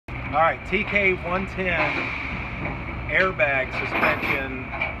All right, TK110 airbag suspension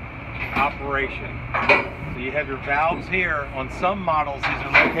operation. So you have your valves here. On some models, these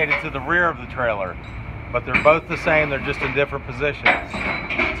are located to the rear of the trailer, but they're both the same, they're just in different positions.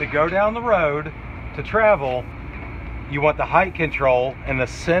 To go down the road, to travel, you want the height control in the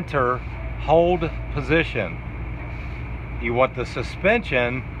center hold position. You want the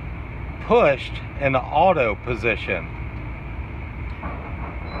suspension pushed in the auto position.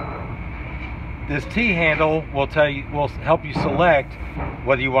 This T-handle will help you select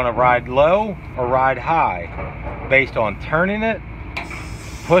whether you want to ride low or ride high based on turning it,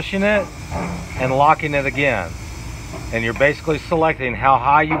 pushing it, and locking it again. And you're basically selecting how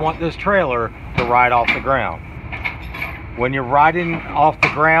high you want this trailer to ride off the ground. When you're riding off the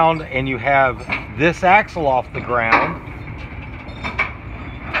ground and you have this axle off the ground,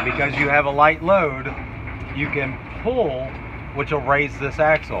 because you have a light load, you can pull, which will raise this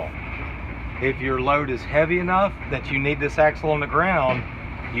axle. If your load is heavy enough that you need this axle on the ground,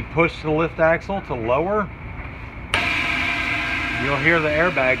 you push the lift axle to lower, you'll hear the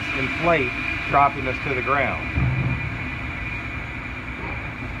airbags inflate, dropping us to the ground.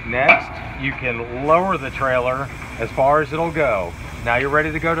 Next, you can lower the trailer as far as it'll go. Now you're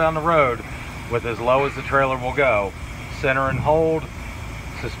ready to go down the road with as low as the trailer will go. Center and hold,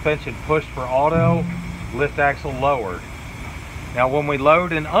 suspension pushed for auto, lift axle lowered. Now when we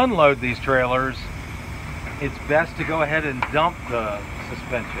load and unload these trailers, it's best to go ahead and dump the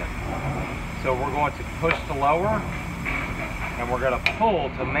suspension. So we're going to push to lower, and we're going to pull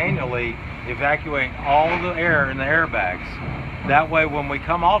to manually evacuate all the air in the airbags. That way when we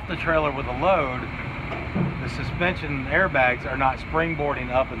come off the trailer with a load, the suspension airbags are not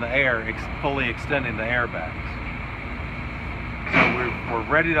springboarding up in the air, fully extending the airbags. So we're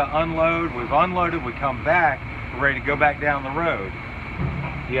ready to unload. We've unloaded, we come back, we're ready to go back down the road.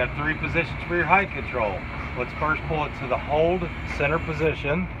 You have 3 positions for your height control. Let's first pull it to the hold center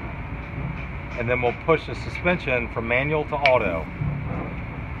position, and then we'll push the suspension from manual to auto.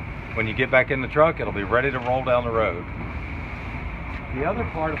 When you get back in the truck, it'll be ready to roll down the road. The other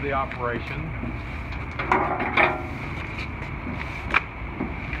part of the operation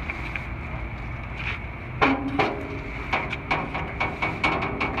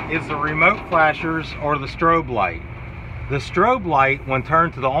is the remote flashers or the strobe light. The strobe light, when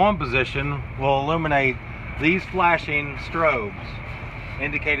turned to the on position, will illuminate these flashing strobes,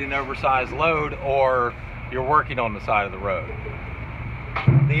 indicating oversized load or you're working on the side of the road.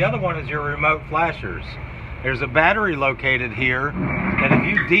 The other one is your remote flashers. There's a battery located here, and if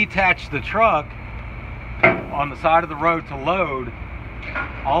you detach the truck on the side of the road to load,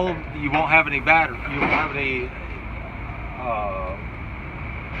 you won't have any battery, you won't have any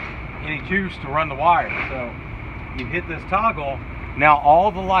juice to run the wire. So you hit this toggle, now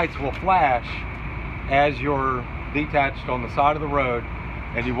all the lights will flash as you're detached on the side of the road,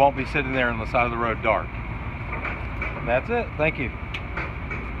 and you won't be sitting there on the side of the road dark. And that's it. Thank you.